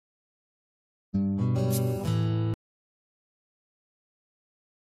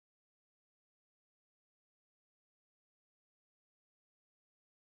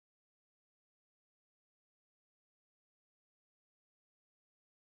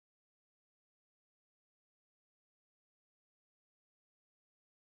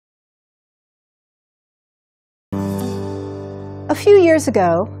A few years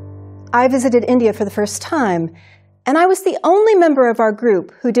ago, I visited India for the first time, and I was the only member of our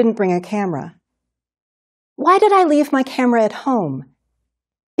group who didn't bring a camera. Why did I leave my camera at home?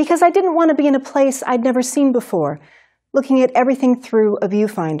 Because I didn't want to be in a place I'd never seen before, looking at everything through a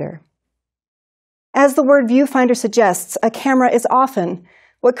viewfinder. As the word viewfinder suggests, a camera is often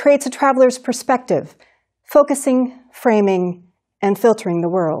what creates a traveler's perspective, focusing, framing, and filtering the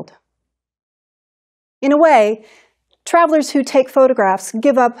world. In a way, travelers who take photographs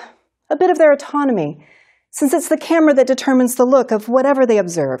give up a bit of their autonomy, since it's the camera that determines the look of whatever they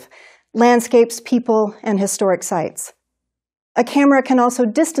observe, landscapes, people, and historic sites. A camera can also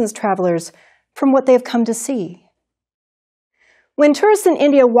distance travelers from what they've come to see. When tourists in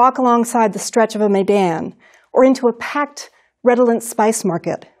India walk alongside the stretch of a Maidan or into a packed, redolent spice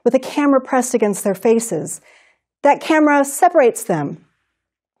market with a camera pressed against their faces, that camera separates them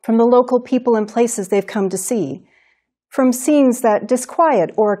from the local people and places they've come to see, from scenes that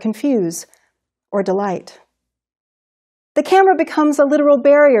disquiet or confuse or delight. The camera becomes a literal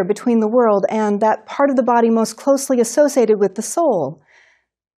barrier between the world and that part of the body most closely associated with the soul,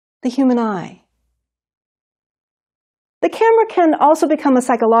 the human eye. The camera can also become a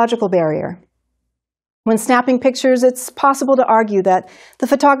psychological barrier. When snapping pictures, it's possible to argue that the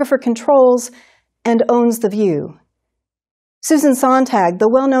photographer controls and owns the view. Susan Sontag, the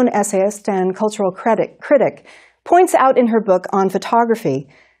well-known essayist and cultural critic, points out in her book on photography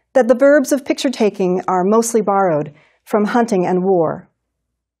that the verbs of picture-taking are mostly borrowed from hunting and war.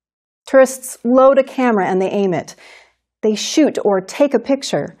 Tourists load a camera and they aim it. They shoot or take a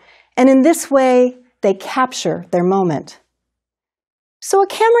picture, and in this way, they capture their moment. So a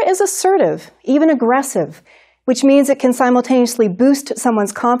camera is assertive, even aggressive, which means it can simultaneously boost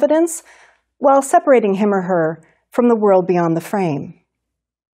someone's confidence while separating him or her from the world beyond the frame.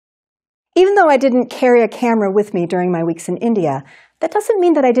 Even though I didn't carry a camera with me during my weeks in India, that doesn't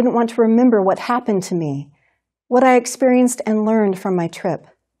mean that I didn't want to remember what happened to me, what I experienced and learned from my trip.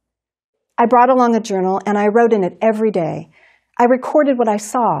 I brought along a journal and I wrote in it every day. I recorded what I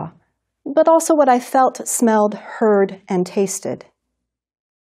saw, but also what I felt, smelled, heard, and tasted.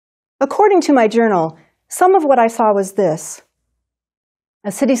 According to my journal, some of what I saw was this: a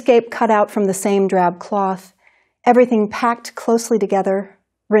cityscape cut out from the same drab cloth, everything packed closely together,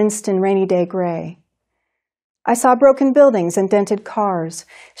 rinsed in rainy day gray. I saw broken buildings and dented cars,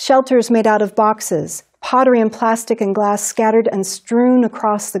 shelters made out of boxes, pottery and plastic and glass scattered and strewn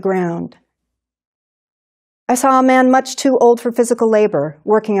across the ground. I saw a man much too old for physical labor,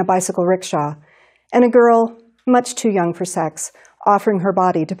 working a bicycle rickshaw, and a girl much too young for sex, offering her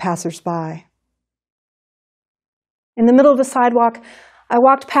body to passers-by. In the middle of the sidewalk, I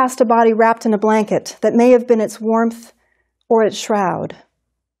walked past a body wrapped in a blanket that may have been its warmth or its shroud.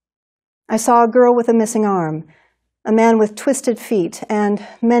 I saw a girl with a missing arm, a man with twisted feet, and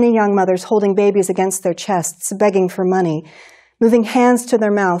many young mothers holding babies against their chests, begging for money, moving hands to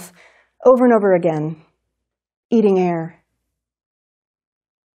their mouth over and over again, eating air.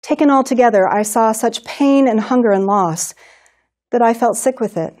 Taken all together, I saw such pain and hunger and loss that I felt sick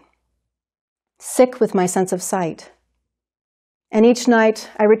with it, sick with my sense of sight. And each night,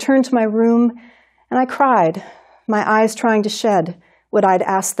 I returned to my room and I cried, my eyes trying to shed what I'd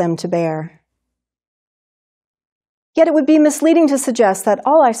asked them to bear. Yet it would be misleading to suggest that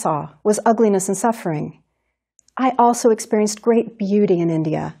all I saw was ugliness and suffering. I also experienced great beauty in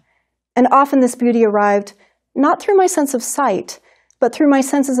India, and often this beauty arrived not through my sense of sight, but through my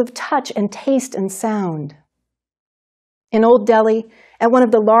senses of touch and taste and sound. In Old Delhi, at one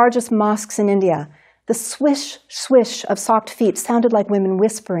of the largest mosques in India, the swish, swish of socked feet sounded like women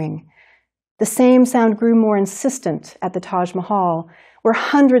whispering. The same sound grew more insistent at the Taj Mahal, where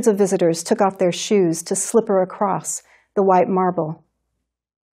hundreds of visitors took off their shoes to slipper across the white marble.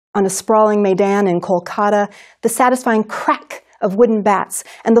 On a sprawling Maidan in Kolkata, the satisfying crack of wooden bats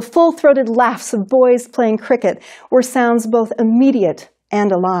and the full-throated laughs of boys playing cricket were sounds both immediate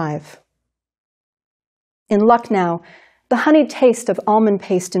and alive. In Lucknow, the honeyed taste of almond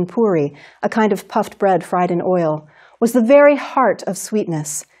paste in puri, a kind of puffed bread fried in oil, was the very heart of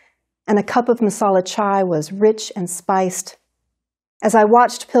sweetness, and a cup of masala chai was rich and spiced. As I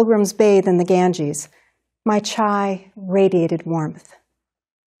watched pilgrims bathe in the Ganges, my chai radiated warmth.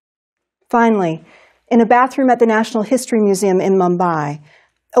 Finally, in a bathroom at the National History Museum in Mumbai,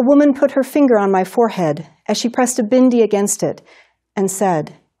 a woman put her finger on my forehead as she pressed a bindi against it and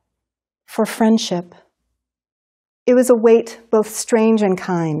said, "For friendship." It was a weight both strange and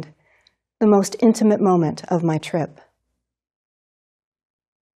kind, the most intimate moment of my trip.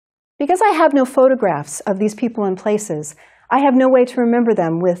 Because I have no photographs of these people and places, I have no way to remember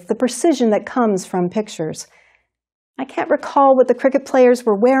them with the precision that comes from pictures. I can't recall what the cricket players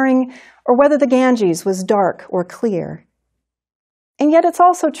were wearing or whether the Ganges was dark or clear. And yet it's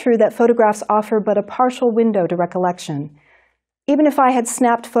also true that photographs offer but a partial window to recollection. Even if I had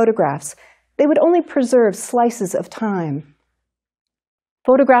snapped photographs, they would only preserve slices of time.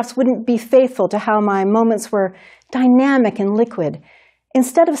 Photographs wouldn't be faithful to how my moments were dynamic and liquid,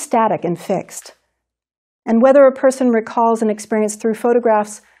 instead of static and fixed. And whether a person recalls an experience through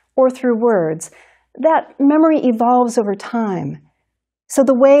photographs or through words, that memory evolves over time. So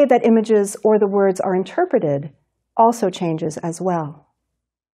the way that images or the words are interpreted also changes as well.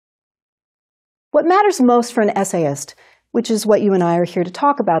 What matters most for an essayist, which is what you and I are here to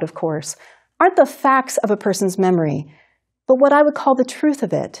talk about, of course, aren't the facts of a person's memory, but what I would call the truth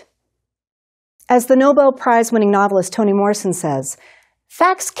of it. As the Nobel Prize-winning novelist Toni Morrison says,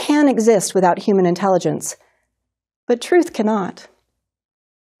 facts can exist without human intelligence, but truth cannot.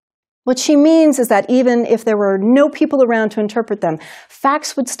 What she means is that even if there were no people around to interpret them,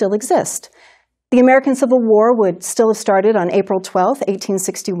 facts would still exist. The American Civil War would still have started on April 12,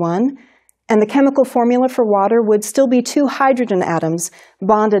 1861, and the chemical formula for water would still be 2 hydrogen atoms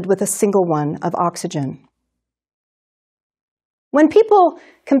bonded with a single one of oxygen. When people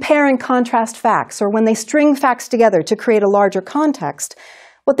compare and contrast facts, or when they string facts together to create a larger context,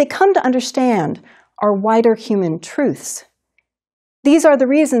 what they come to understand are wider human truths. These are the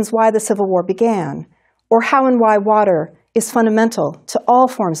reasons why the Civil War began, or how and why water is fundamental to all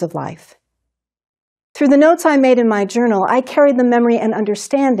forms of life. Through the notes I made in my journal, I carried the memory and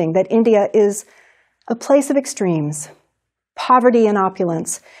understanding that India is a place of extremes, poverty and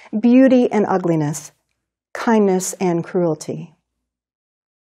opulence, beauty and ugliness, kindness and cruelty.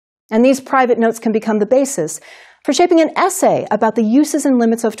 And these private notes can become the basis for shaping an essay about the uses and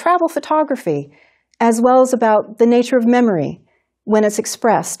limits of travel photography, as well as about the nature of memory when it's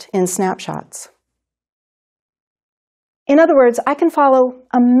expressed in snapshots. In other words, I can follow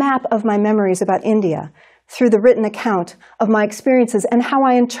a map of my memories about India through the written account of my experiences, and how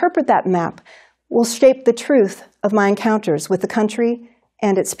I interpret that map will shape the truth of my encounters with the country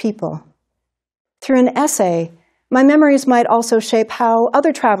and its people. Through an essay, my memories might also shape how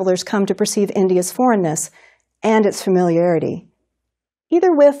other travelers come to perceive India's foreignness and its familiarity,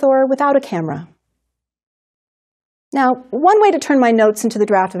 either with or without a camera. Now, one way to turn my notes into the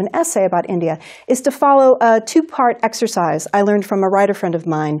draft of an essay about India is to follow a 2-part exercise I learned from a writer friend of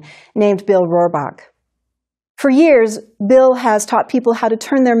mine named Bill Rohrbach. For years, Bill has taught people how to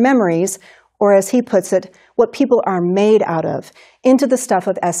turn their memories, or as he puts it, what people are made out of, into the stuff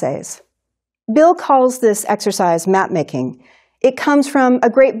of essays. Bill calls this exercise map-making. It comes from a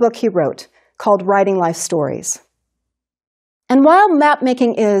great book he wrote called Writing Life Stories. And while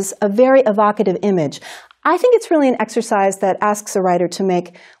map-making is a very evocative image, I think it's really an exercise that asks a writer to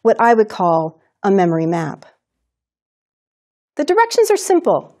make what I would call a memory map. The directions are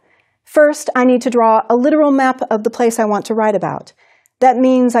simple. First, I need to draw a literal map of the place I want to write about. That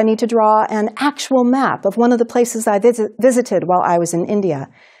means I need to draw an actual map of one of the places I visited while I was in India.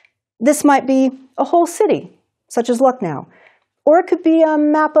 This might be a whole city, such as Lucknow, or it could be a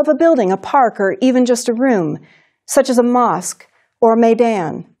map of a building, a park, or even just a room, such as a mosque, or a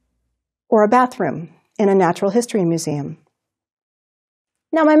maidan, or a bathroom in a natural history museum.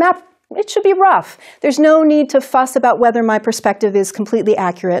 Now, my map, it should be rough. There's no need to fuss about whether my perspective is completely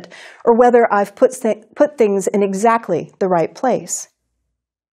accurate or whether I've put things in exactly the right place.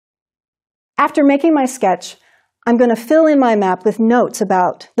 After making my sketch, I'm going to fill in my map with notes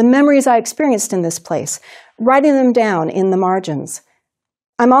about the memories I experienced in this place, writing them down in the margins.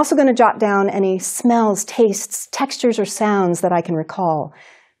 I'm also going to jot down any smells, tastes, textures, or sounds that I can recall.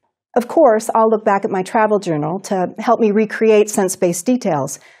 Of course, I'll look back at my travel journal to help me recreate sense-based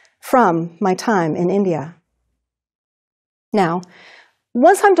details from my time in India. Now,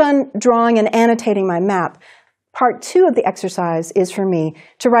 once I'm done drawing and annotating my map, part 2 of the exercise is for me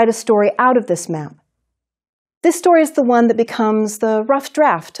to write a story out of this map. This story is the one that becomes the rough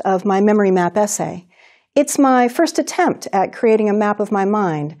draft of my memory map essay. It's my first attempt at creating a map of my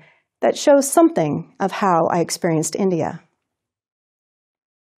mind that shows something of how I experienced India.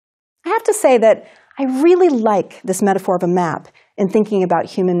 I have to say that I really like this metaphor of a map in thinking about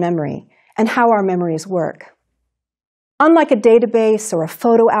human memory and how our memories work. Unlike a database or a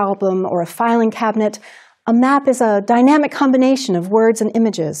photo album or a filing cabinet, a map is a dynamic combination of words and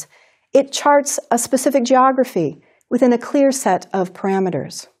images. It charts a specific geography within a clear set of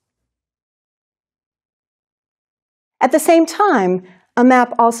parameters. At the same time, a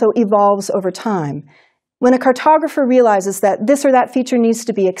map also evolves over time. When a cartographer realizes that this or that feature needs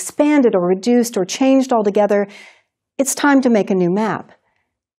to be expanded or reduced or changed altogether, it's time to make a new map.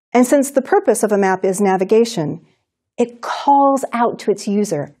 And since the purpose of a map is navigation, It calls out to its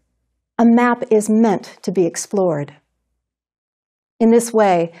user. A map is meant to be explored. In this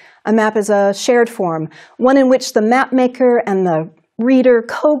way, a map is a shared form, one in which the map maker and the reader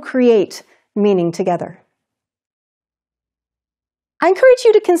co-create meaning together. I encourage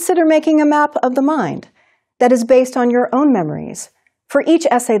you to consider making a map of the mind that is based on your own memories for each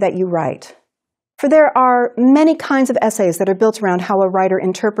essay that you write. For there are many kinds of essays that are built around how a writer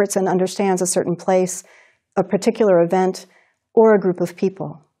interprets and understands a certain place, a particular event, or a group of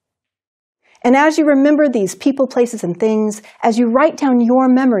people. And as you remember these people, places, and things, as you write down your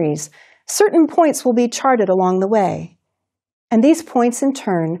memories, certain points will be charted along the way. And these points, in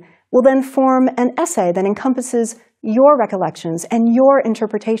turn, will then form an essay that encompasses your recollections and your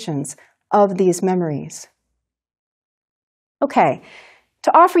interpretations of these memories. Okay,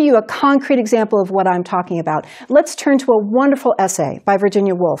 to offer you a concrete example of what I'm talking about, let's turn to a wonderful essay by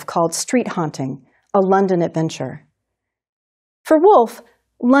Virginia Woolf called Street Haunting, a London Adventure. For Woolf,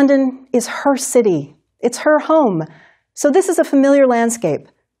 London is her city. It's her home. So this is a familiar landscape,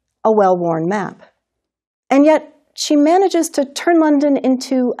 a well-worn map. And yet, she manages to turn London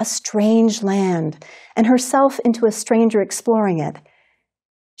into a strange land and herself into a stranger exploring it.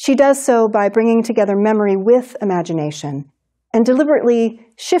 She does so by bringing together memory with imagination and deliberately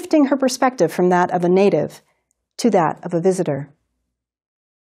shifting her perspective from that of a native to that of a visitor.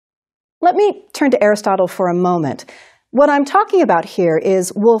 Let me turn to Aristotle for a moment. What I'm talking about here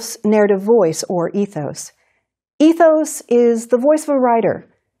is Woolf's narrative voice, or ethos. Ethos is the voice of a writer,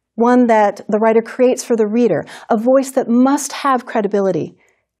 one that the writer creates for the reader, a voice that must have credibility,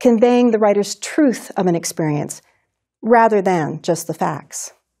 conveying the writer's truth of an experience, rather than just the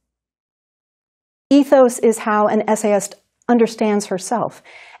facts. Ethos is how an essayist understands herself,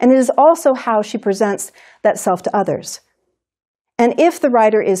 and it is also how she presents that self to others. And if the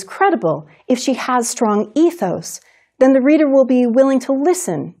writer is credible, if she has strong ethos, then the reader will be willing to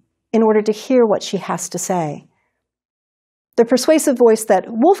listen in order to hear what she has to say. The persuasive voice that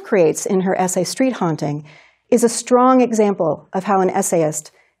Woolf creates in her essay Street Haunting is a strong example of how an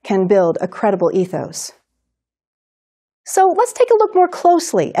essayist can build a credible ethos. So let's take a look more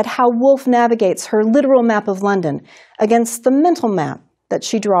closely at how Woolf navigates her literal map of London against the mental map that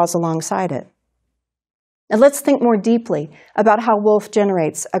she draws alongside it. And let's think more deeply about how Woolf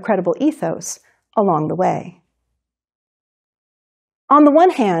generates a credible ethos along the way. On the one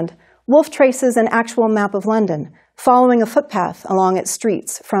hand, Woolf traces an actual map of London, following a footpath along its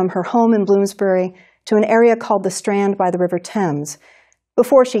streets from her home in Bloomsbury to an area called the Strand by the River Thames,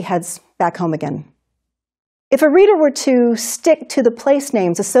 before she heads back home again. If a reader were to stick to the place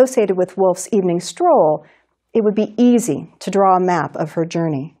names associated with Woolf's evening stroll, it would be easy to draw a map of her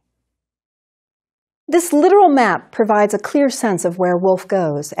journey. This literal map provides a clear sense of where Woolf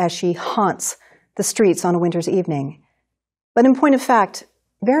goes as she haunts the streets on a winter's evening. But in point of fact,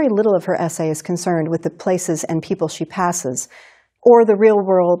 very little of her essay is concerned with the places and people she passes, or the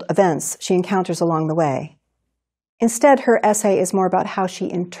real-world events she encounters along the way. Instead, her essay is more about how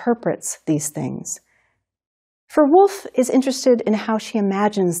she interprets these things. For Woolf is interested in how she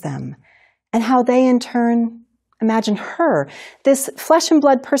imagines them, and how they, in turn, imagine her, this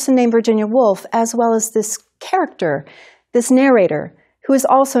flesh-and-blood person named Virginia Woolf, as well as this character, this narrator, who is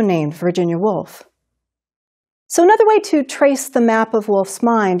also named Virginia Woolf. So another way to trace the map of Woolf's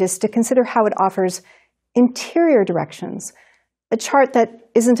mind is to consider how it offers interior directions, a chart that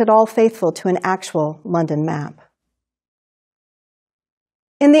isn't at all faithful to an actual London map.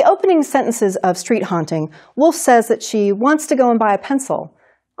 In the opening sentences of Street Haunting, Woolf says that she wants to go and buy a pencil,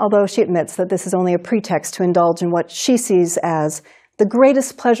 although she admits that this is only a pretext to indulge in what she sees as the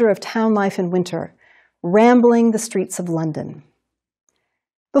greatest pleasure of town life in winter, rambling the streets of London.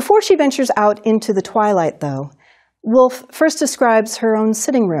 Before she ventures out into the twilight, though, Woolf first describes her own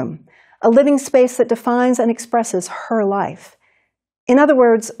sitting room, a living space that defines and expresses her life. In other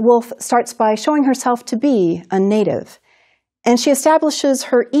words, Woolf starts by showing herself to be a native, and she establishes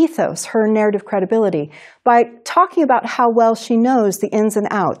her ethos, her narrative credibility, by talking about how well she knows the ins and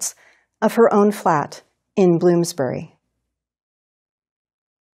outs of her own flat in Bloomsbury.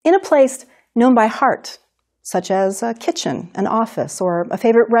 In a place known by heart, such as a kitchen, an office, or a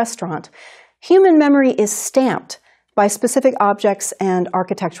favorite restaurant, human memory is stamped by specific objects and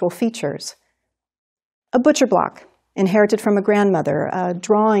architectural features. A butcher block, inherited from a grandmother, a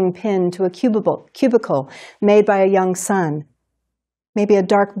drawing pinned to a cubicle made by a young son, maybe a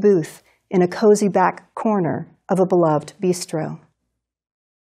dark booth in a cozy back corner of a beloved bistro.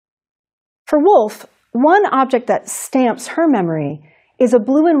 For Woolf, one object that stamps her memory is a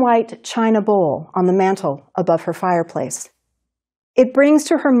blue and white china bowl on the mantel above her fireplace. It brings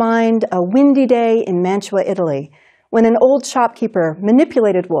to her mind a windy day in Mantua, Italy, when an old shopkeeper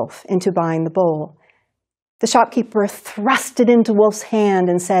manipulated Wolf into buying the bowl. The shopkeeper thrust it into Wolf's hand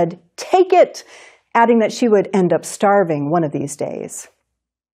and said, "Take it," adding that she would end up starving one of these days.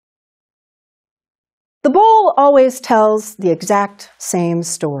 The bowl always tells the exact same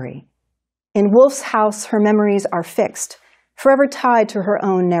story. In Wolf's house, her memories are fixed, forever tied to her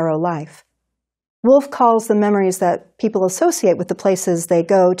own narrow life. Wolf calls the memories that people associate with the places they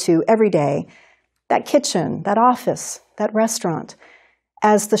go to every day, that kitchen, that office, that restaurant,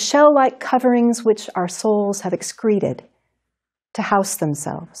 as the shell-like coverings which our souls have excreted to house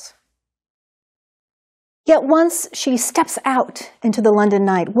themselves. Yet once she steps out into the London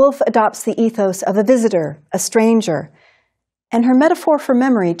night, Wolf adopts the ethos of a visitor, a stranger, and her metaphor for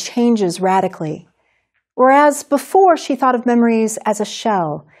memory changes radically. Whereas before she thought of memories as a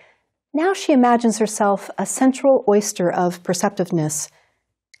shell, now she imagines herself a central oyster of perceptiveness,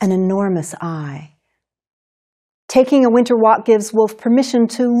 an enormous eye. Taking a winter walk gives Wolf permission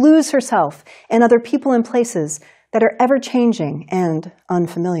to lose herself in other people and places that are ever-changing and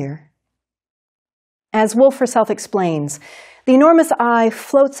unfamiliar. As Wolf herself explains, the enormous eye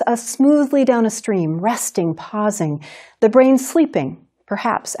floats us smoothly down a stream, resting, pausing, the brain sleeping,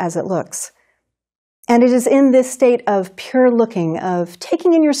 perhaps as it looks. And it is in this state of pure looking, of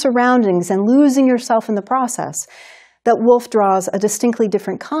taking in your surroundings and losing yourself in the process, that Wolf draws a distinctly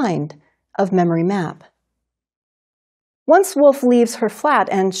different kind of memory map. Once Wolf leaves her flat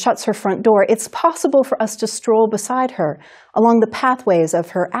and shuts her front door, it's possible for us to stroll beside her along the pathways of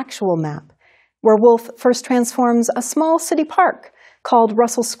her actual map, where Wolf first transforms a small city park called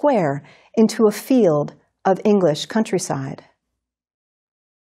Russell Square into a field of English countryside.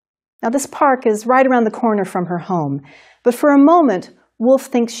 Now, this park is right around the corner from her home, but for a moment, Wolf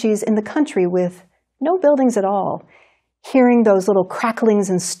thinks she's in the country with no buildings at all, hearing those little cracklings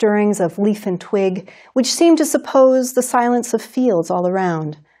and stirrings of leaf and twig, which seem to suppose the silence of fields all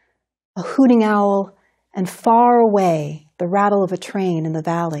around, a hooting owl, and far away, the rattle of a train in the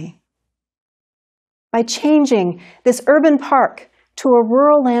valley. By changing this urban park to a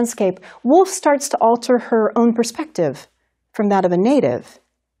rural landscape, Wolf starts to alter her own perspective from that of a native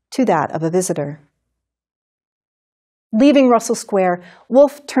to that of a visitor. Leaving Russell Square,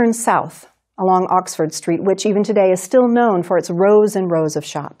 Wolf turns south along Oxford Street, which even today is still known for its rows and rows of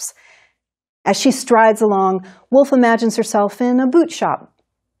shops. As she strides along, Wolf imagines herself in a boot shop,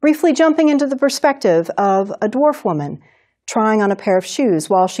 briefly jumping into the perspective of a dwarf woman trying on a pair of shoes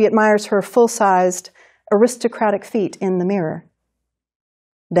while she admires her full-sized, aristocratic feet in the mirror.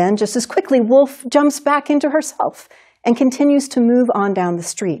 Then, just as quickly, Wolf jumps back into herself and continues to move on down the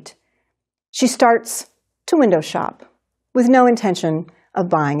street. She starts to window shop with no intention of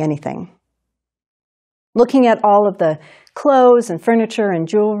buying anything. Looking at all of the clothes and furniture and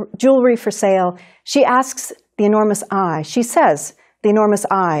jewelry for sale, she asks the enormous eye. She says the enormous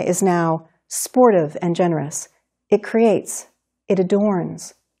eye is now sportive and generous. It creates, it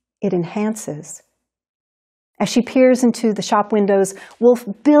adorns, it enhances. As she peers into the shop windows, Wolf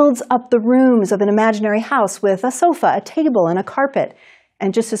builds up the rooms of an imaginary house with a sofa, a table, and a carpet,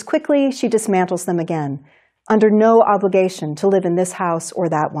 and just as quickly she dismantles them again, under no obligation to live in this house or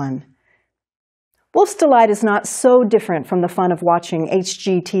that one. Wolf's delight is not so different from the fun of watching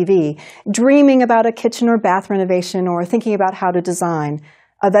HGTV, dreaming about a kitchen or bath renovation, or thinking about how to design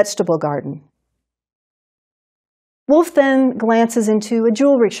a vegetable garden. Wolf then glances into a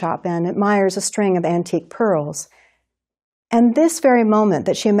jewelry shop and admires a string of antique pearls. And this very moment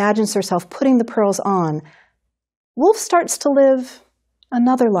that she imagines herself putting the pearls on, Wolf starts to live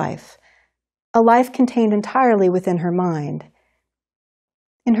another life, a life contained entirely within her mind.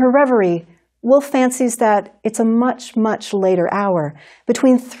 In her reverie, Wolf fancies that it's a much, much later hour,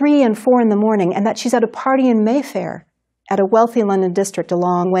 between 3 and 4 in the morning, and that she's at a party in Mayfair, at a wealthy London district a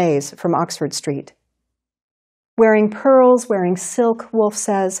long ways from Oxford Street. Wearing pearls, wearing silk, Wolf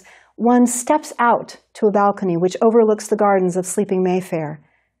says, one steps out to a balcony which overlooks the gardens of sleeping Mayfair.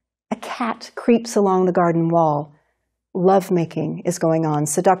 A cat creeps along the garden wall. Lovemaking is going on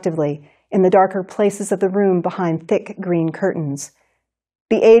seductively in the darker places of the room behind thick green curtains.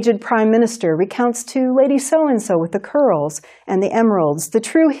 The aged prime minister recounts to Lady So-and-so with the curls and the emeralds the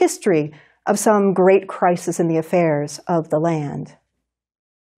true history of some great crisis in the affairs of the land.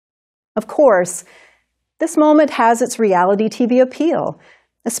 Of course, this moment has its reality TV appeal,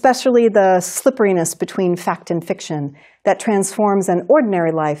 especially the slipperiness between fact and fiction that transforms an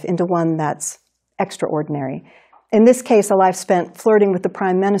ordinary life into one that's extraordinary. In this case, a life spent flirting with the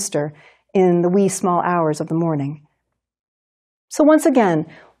prime minister in the wee small hours of the morning. So once again,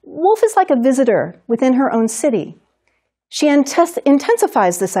 Wolf is like a visitor within her own city. She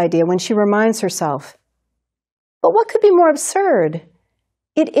intensifies this idea when she reminds herself, But what could be more absurd?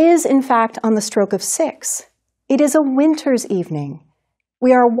 It is, in fact, on the stroke of 6. It is a winter's evening.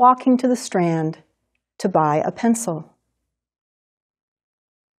 We are walking to the Strand to buy a pencil.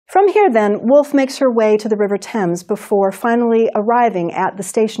 From here, then, Woolf makes her way to the River Thames before finally arriving at the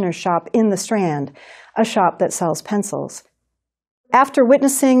stationer's shop in the Strand, a shop that sells pencils. After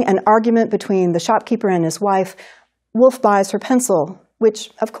witnessing an argument between the shopkeeper and his wife, Woolf buys her pencil,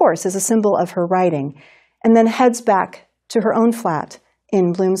 which, of course, is a symbol of her writing, and then heads back to her own flat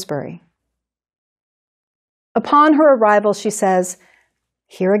in Bloomsbury. Upon her arrival, she says,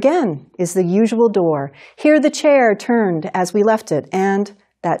 "Here again is the usual door. Here the chair turned as we left it, and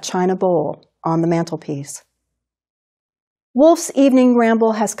that china bowl on the mantelpiece." Woolf's evening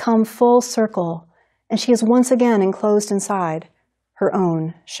ramble has come full circle, and she is once again enclosed inside her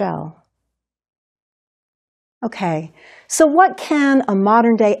own shell. Okay, so what can a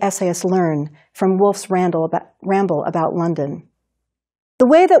modern-day essayist learn from Woolf's ramble about London? The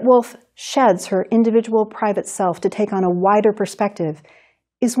way that Woolf sheds her individual private self to take on a wider perspective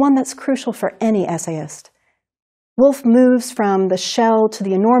is one that's crucial for any essayist. Woolf moves from the shell to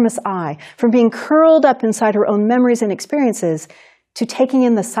the enormous I, from being curled up inside her own memories and experiences to taking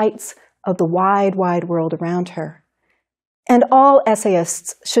in the sights of the wide, wide world around her. And all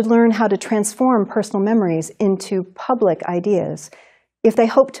essayists should learn how to transform personal memories into public ideas if they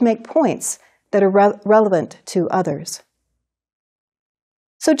hope to make points that are relevant to others.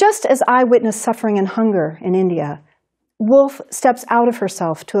 So just as I witnessed suffering and hunger in India, Woolf steps out of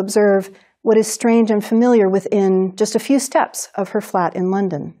herself to observe what is strange and familiar within just a few steps of her flat in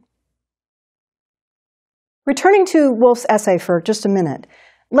London. Returning to Woolf's essay for just a minute,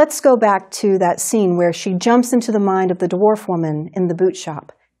 let's go back to that scene where she jumps into the mind of the dwarf woman in the boot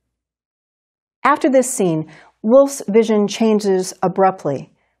shop. After this scene, Woolf's vision changes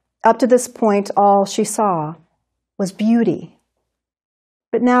abruptly. Up to this point, all she saw was beauty.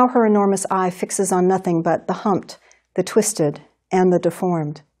 But now her enormous eye fixes on nothing but the humped, the twisted, and the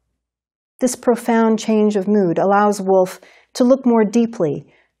deformed. This profound change of mood allows Woolf to look more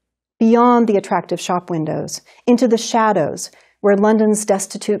deeply beyond the attractive shop windows, into the shadows where London's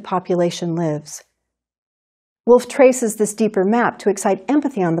destitute population lives. Woolf traces this deeper map to excite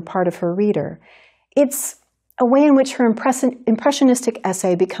empathy on the part of her reader. It's a way in which her impressionistic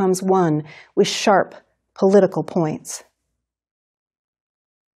essay becomes one with sharp political points.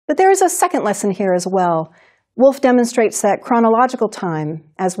 But there is a second lesson here as well. Woolf demonstrates that chronological time,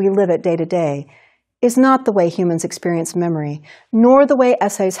 as we live it day to day, is not the way humans experience memory, nor the way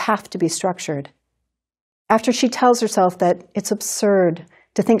essays have to be structured. After she tells herself that it's absurd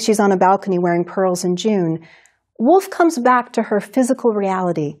to think she's on a balcony wearing pearls in June, Woolf comes back to her physical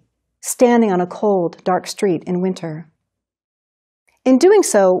reality, standing on a cold, dark street in winter. In doing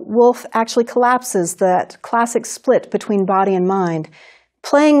so, Woolf actually collapses that classic split between body and mind,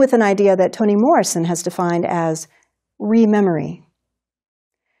 playing with an idea that Toni Morrison has defined as rememory.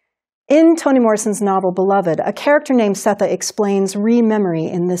 In Toni Morrison's novel Beloved, a character named Sethe explains rememory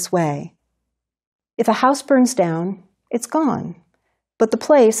in this way. If a house burns down, it's gone, but the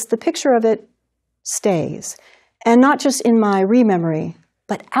place, the picture of it, stays, and not just in my rememory,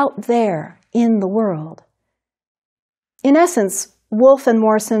 but out there in the world. In essence, Woolf and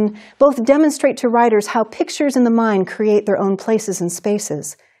Morrison both demonstrate to writers how pictures in the mind create their own places and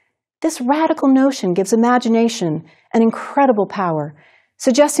spaces. This radical notion gives imagination an incredible power,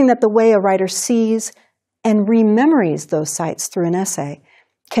 suggesting that the way a writer sees and rememories those sights through an essay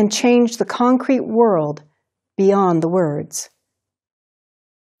can change the concrete world beyond the words.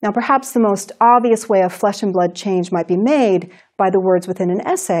 Now, perhaps the most obvious way of flesh and blood change might be made by the words within an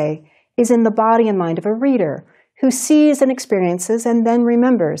essay is in the body and mind of a reader who sees and experiences and then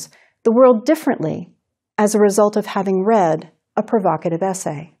remembers the world differently as a result of having read a provocative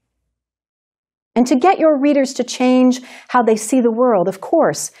essay. And to get your readers to change how they see the world, of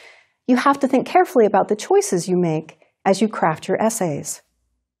course, you have to think carefully about the choices you make as you craft your essays.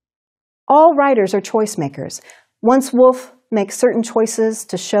 All writers are choice makers. Once Woolf makes certain choices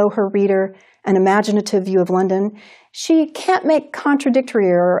to show her reader an imaginative view of London, she can't make contradictory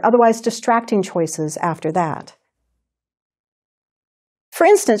or otherwise distracting choices after that. For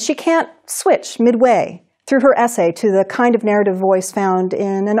instance, she can't switch midway through her essay to the kind of narrative voice found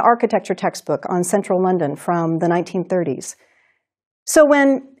in an architecture textbook on central London from the 1930s. So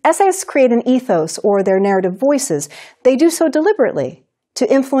when essayists create an ethos or their narrative voices, they do so deliberately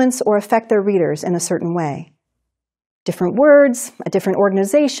to influence or affect their readers in a certain way. Different words, a different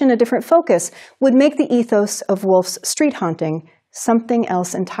organization, a different focus would make the ethos of Woolf's street haunting something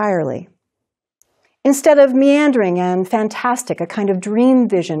else entirely. Instead of meandering and fantastic, a kind of dream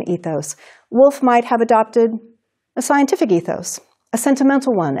vision ethos, Woolf might have adopted a scientific ethos, a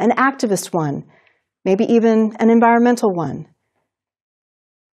sentimental one, an activist one, maybe even an environmental one.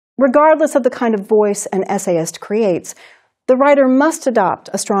 Regardless of the kind of voice an essayist creates, the writer must adopt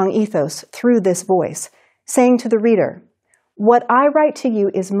a strong ethos through this voice, saying to the reader, "What I write to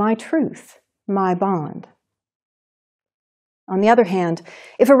you is my truth, my bond." On the other hand,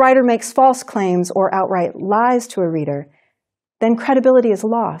 if a writer makes false claims or outright lies to a reader, then credibility is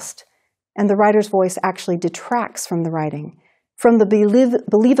lost, and the writer's voice actually detracts from the writing, from the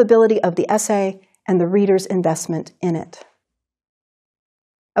believability of the essay and the reader's investment in it.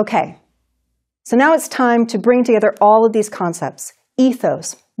 Okay, so now it's time to bring together all of these concepts: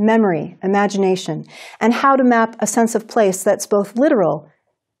 ethos, memory, imagination, and how to map a sense of place that's both literal,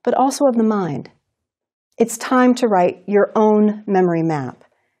 but also of the mind. It's time to write your own memory map.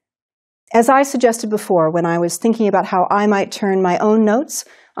 As I suggested before when I was thinking about how I might turn my own notes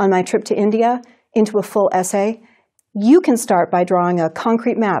on my trip to India into a full essay, you can start by drawing a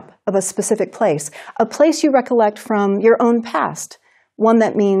concrete map of a specific place, a place you recollect from your own past, one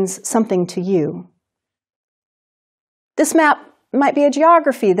that means something to you. This map might be a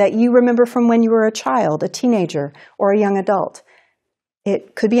geography that you remember from when you were a child, a teenager, or a young adult.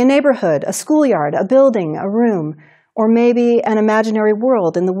 It could be a neighborhood, a schoolyard, a building, a room, or maybe an imaginary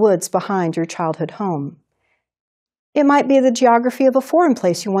world in the woods behind your childhood home. It might be the geography of a foreign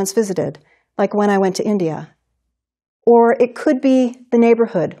place you once visited, like when I went to India. Or it could be the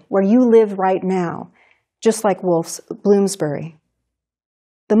neighborhood where you live right now, just like Woolf's Bloomsbury.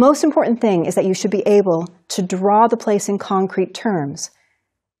 The most important thing is that you should be able to draw the place in concrete terms.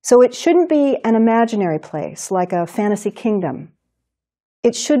 So it shouldn't be an imaginary place, like a fantasy kingdom.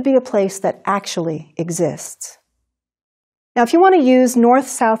 It should be a place that actually exists. Now, if you want to use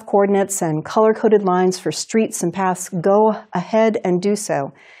north-south coordinates and color-coded lines for streets and paths, go ahead and do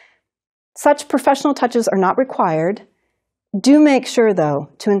so. Such professional touches are not required. Do make sure, though,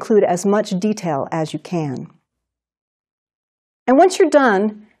 to include as much detail as you can. And once you're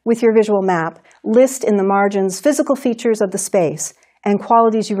done with your visual map, list in the margins physical features of the space and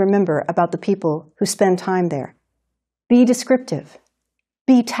qualities you remember about the people who spend time there. Be descriptive.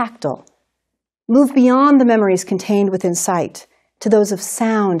 Be tactile. Move beyond the memories contained within sight to those of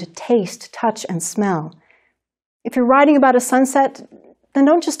sound, taste, touch, and smell. If you're writing about a sunset, then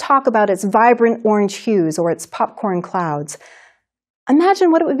don't just talk about its vibrant orange hues or its popcorn clouds.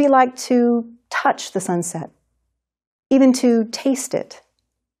 Imagine what it would be like to touch the sunset, even to taste it.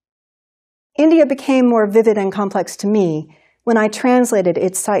 India became more vivid and complex to me when I translated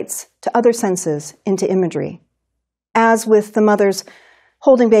its sights to other senses into imagery, as with the mothers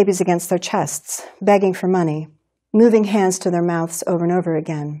holding babies against their chests, begging for money, moving hands to their mouths over and over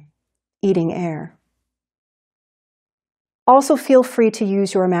again, eating air. Also feel free to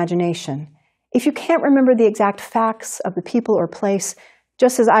use your imagination. If you can't remember the exact facts of the people or place,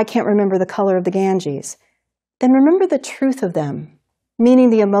 just as I can't remember the color of the Ganges, then remember the truth of them, meaning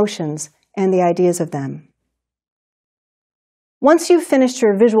the emotions and the ideas of them. Once you've finished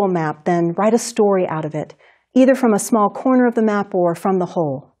your visual map, then write a story out of it, either from a small corner of the map or from the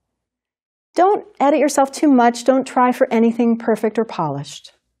whole. Don't edit yourself too much. Don't try for anything perfect or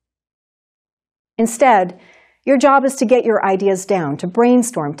polished. Instead, your job is to get your ideas down, to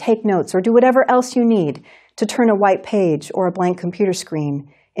brainstorm, take notes, or do whatever else you need to turn a white page or a blank computer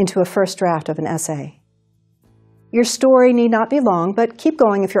screen into a first draft of an essay. Your story need not be long, but keep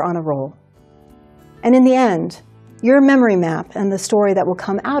going if you're on a roll. And in the end, your memory map and the story that will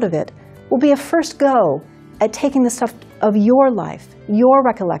come out of it will be a first go at taking the stuff of your life, your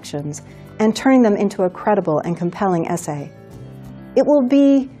recollections, and turning them into a credible and compelling essay. It will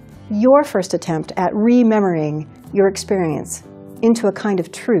be your first attempt at remembering your experience into a kind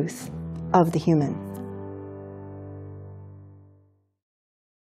of truth of the human.